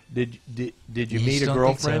 Nurse. Did you You meet just a don't think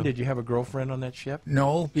girlfriend? so? Did you have a girlfriend on that ship?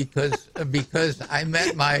 No, because I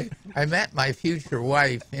met my future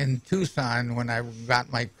wife in Tucson when I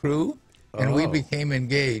got my crew, and we Oh. became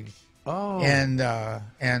engaged. Oh. And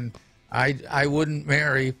I wouldn't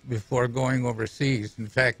marry before going overseas. In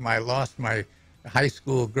fact, I lost my high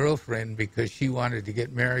school girlfriend because she wanted to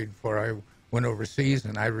get married before I went overseas,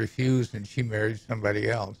 and I refused, and she married somebody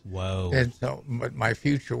else. Whoa. And so, but my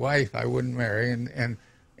future wife, I wouldn't marry.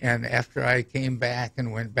 And after I came back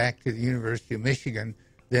and went back to the University of Michigan,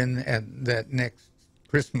 then at that next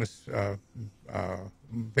Christmas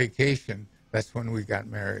vacation, that's when we got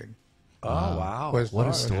married. Oh, wow. What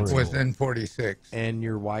a story. Was in '46. And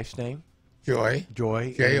your wife's name? Joy.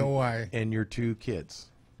 Joy. J-O-Y. And your two kids.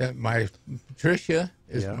 My Patricia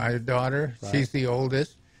is Yeah. my daughter. Right. She's the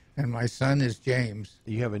oldest, and my son is James.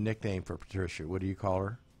 You have a nickname for Patricia. What do you call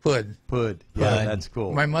her? Pud. Pud. Yeah, Pud. that's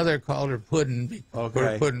cool. My mother called her Puddin' Okay.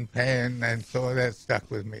 for Puddin' Pan, and so that stuck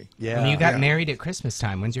with me. yeah. When you got Yeah. married at Christmas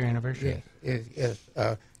time, when's your anniversary?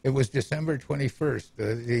 It was December 21st,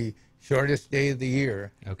 the shortest day of the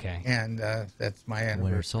year, Okay. and that's my anniversary.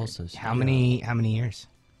 Winter solstice. How many years?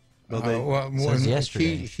 Well, they- Says when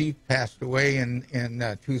yesterday. she passed away in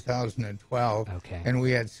 2012, Okay. and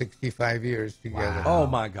we had 65 years together. Oh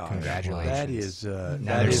my God! Congratulations. That is Now that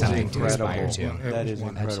there's is something to incredible. aspire to. That is It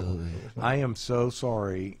was incredible. Absolutely. I am so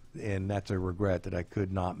sorry, and that's a regret that I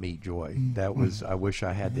could not meet Joy. That was. I wish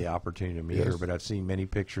I had the opportunity to meet her, Yes. but I've seen many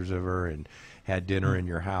pictures of her and had dinner in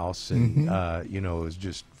your house, and you know, it was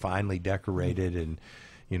just finely decorated and.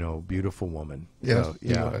 You know, beautiful woman. Yes, So, she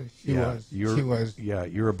yeah, was. She yeah. was. You're, She was. Yeah,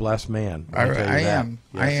 you're a blessed man. I, I'll tell you I that. am.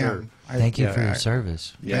 Yes, I sir. am. Thank you for Yeah, your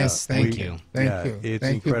service. Yes, thank you. Thank Yeah, you. It's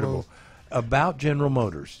Thank you incredible. both. About General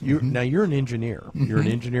Motors, now you're an engineer. You're an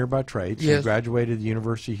engineer by trade. So You Yes. graduated the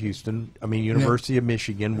University of Houston. I mean, University of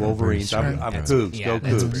Michigan, Wolverines. I'm That's- Cougs. yeah, Go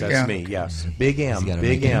that's Cougs. That's yeah. me. Yeah. Big He's M. gotta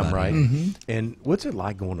Big make it M, money. right? And what's it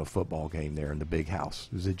like going to a football game there in the big house?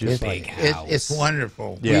 Is it just Big like house. It's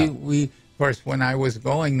wonderful. Yeah. We of course when I was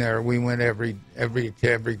going there, we went every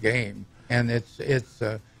game, and it's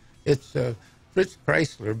Fritz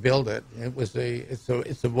Chrysler built it.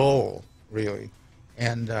 It's a bowl really,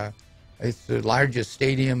 and It's the largest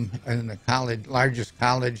stadium in the largest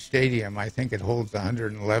college stadium. I think it holds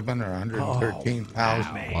 111 or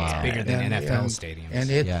 113,000. Wow. It's bigger than NFL stadiums.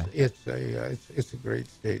 And it's a great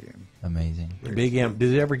stadium. Amazing. Big M.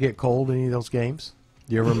 Did it ever get cold in any of those games?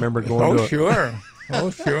 Do you ever remember going to? Sure.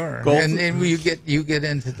 Oh, sure. And then you get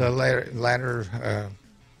into the latter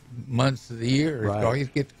months of the year. Right. It always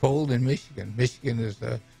gets cold in Michigan. Michigan is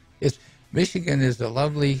a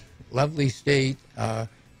lovely state.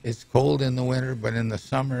 It's cold in the winter, but in the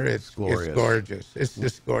summer it's gorgeous. It's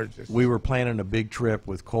just gorgeous. We were planning a big trip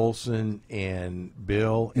with Colson and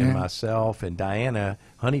Bill and myself and Diana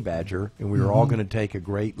Honey Badger, and we were all going to take a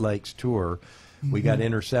Great Lakes tour. We got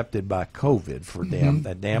intercepted by COVID for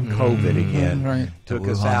that damn COVID again. Right. Took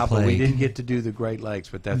us out, but we didn't get to do the Great Lakes,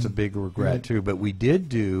 but that's a big regret too. But we did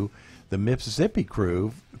do the Mississippi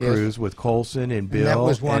cruise with Colson and Bill. And that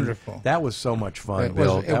was wonderful. That was so much fun,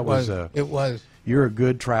 Bill. It was. You're a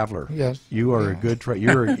good traveler. Yes. You are a good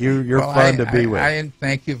traveler. You're Well, fun to be with. I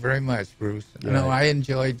thank you very much, Bruce. Yeah. No, I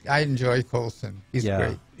enjoy Colson. He's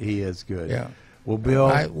great. He is good. Yeah. Well, Bill.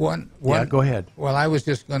 Go ahead. Well, I was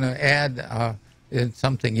just going to add in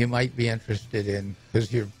something you might be interested in,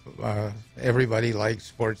 because everybody likes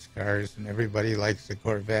sports cars and everybody likes the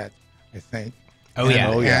Corvette, I think. Oh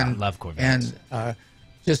yeah, And, love Corvettes. And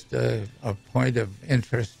just a point of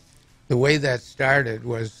interest, the way that started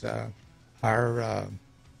was our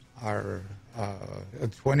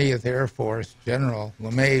 20th Air Force General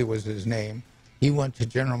LeMay was his name. He went to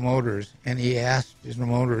General Motors and he asked General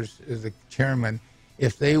Motors, as the chairman,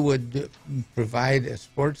 if they would provide a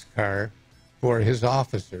sports car for his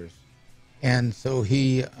officers. And so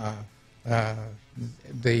he, of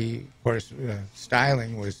course,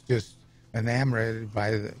 styling was just enamored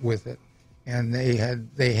with it, and they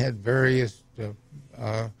had various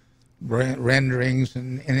renderings,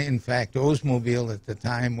 and in fact, Oldsmobile at the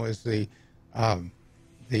time was the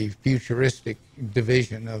futuristic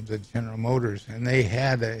division of the General Motors, and they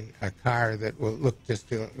had a car that looked just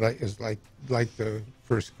like the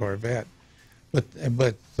first Corvette, but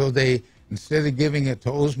so they, instead of giving it to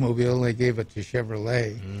Oldsmobile, they gave it to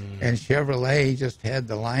Chevrolet, and Chevrolet just had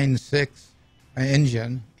the Line 6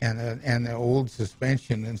 engine and the old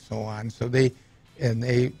suspension and so on. So they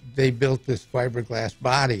built this fiberglass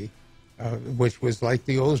body, which was like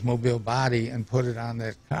the Oldsmobile body, and put it on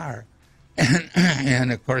that car.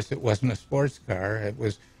 And of course, it wasn't a sports car.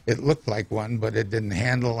 It looked like one, but it didn't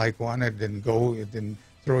handle like one. It didn't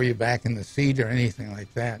throw you back in the seat or anything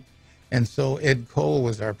like that. And so Ed Cole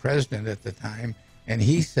was our president at the time, and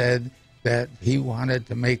he said that he wanted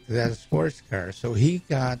to make that a sports car. So he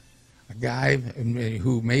got a guy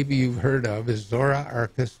who maybe you've heard of, is Zora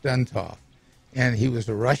Arkus Duntov, and he was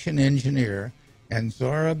a Russian engineer, and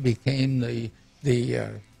Zora became the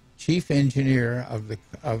chief engineer of the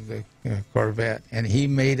Corvette, and he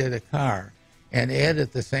made it a car. And Ed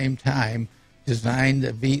at the same time designed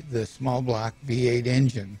the small block V8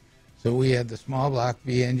 engine. So we had the small block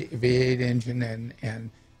V8 engine,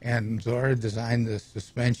 and Zora designed the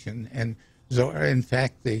suspension. And Zora, in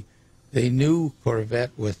fact, the new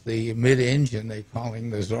Corvette with the mid-engine, they calling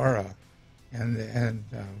the Zora, and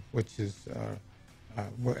which is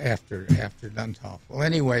after Duntov. Well,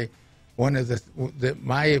 anyway, one of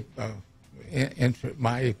my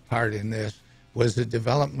part in this was the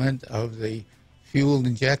development of the fuel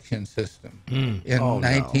injection system. In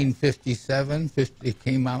 1957, it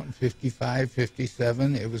came out in 55,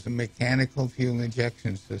 57. It was a mechanical fuel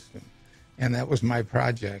injection system, and that was my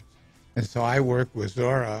project. And so I worked with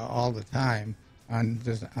Zora all the time on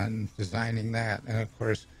designing that. And of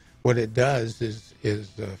course, what it does is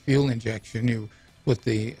fuel injection. You put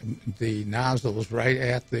the nozzles right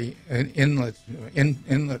at the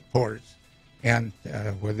inlet ports, and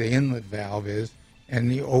where the inlet valve is,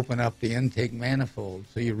 and you open up the intake manifold.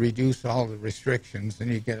 So you reduce all the restrictions,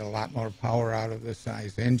 and you get a lot more power out of the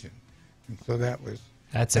size engine. And so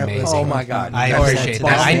that's amazing. Oh my God! I appreciate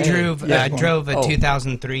that. I drove a Oh.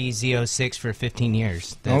 2003 Z06 for 15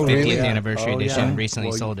 years. The 50th really? anniversary Oh, edition. yeah. Recently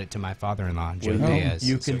Well, sold it to my father-in-law, Joe Well, Diaz.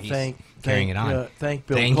 you so can he's carrying it on. Thank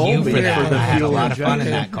Bill Thank Kolbe you for that. the I had a fuel lot of fun in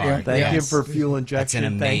injection. that car. Thank him Yes. for fuel injection.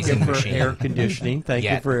 That's an Thank amazing him for machine. air conditioning. Thank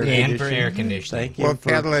Yeah, you for air and conditioning. for air conditioning. Thank you Well, for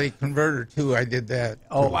catalytic converter too. I did that.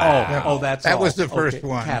 that's that all. was the first Okay,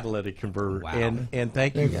 one. Catalytic converter. Wow. And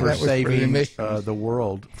thank you Yeah, for that was for the saving emissions. the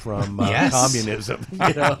world from Yes. communism.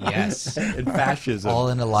 You know? Yes. And fascism. All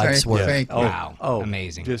in a life's work. Thank you. Wow.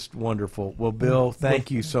 Amazing. Just wonderful. Well, Bill,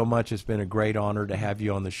 thank you so much. It's been a great honor to have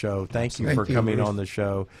you on the show. Thank you for coming Bruce. on the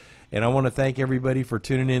show. And I want to thank everybody for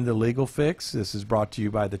tuning in to Legal Fix. This is brought to you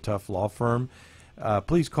by the Tough Law Firm.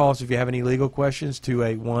 Please call us if you have any legal questions,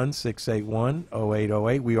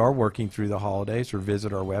 281-681-0808. We are working through the holidays, or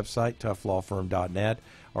visit our website, ToughLawFirm.net,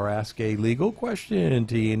 or ask a legal question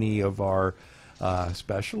to any of our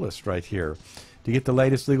specialists right here. To get the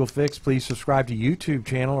latest legal fix, please subscribe to YouTube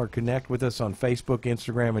channel or connect with us on Facebook,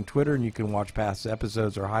 Instagram, and Twitter. And you can watch past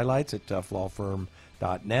episodes or highlights at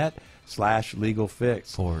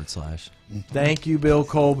ToughLawFirm.net/legalfix. / Thank you, Bill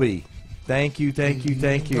Kolbe. Thank you.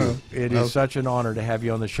 It is such an honor to have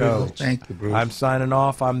you on the show. Thank you, Bruce. I'm signing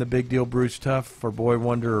off. I'm the Big Deal Bruce Tuff for Boy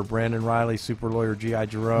Wonder, Brandon Riley, Super Lawyer GI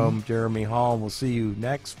Jerome Jeremy Hall. And we'll see you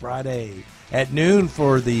next Friday at noon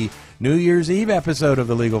for the New Year's Eve episode of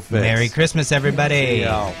The Legal Fix. Merry Christmas, everybody.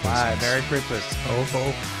 Bye. Merry Christmas. Ho,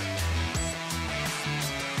 ho.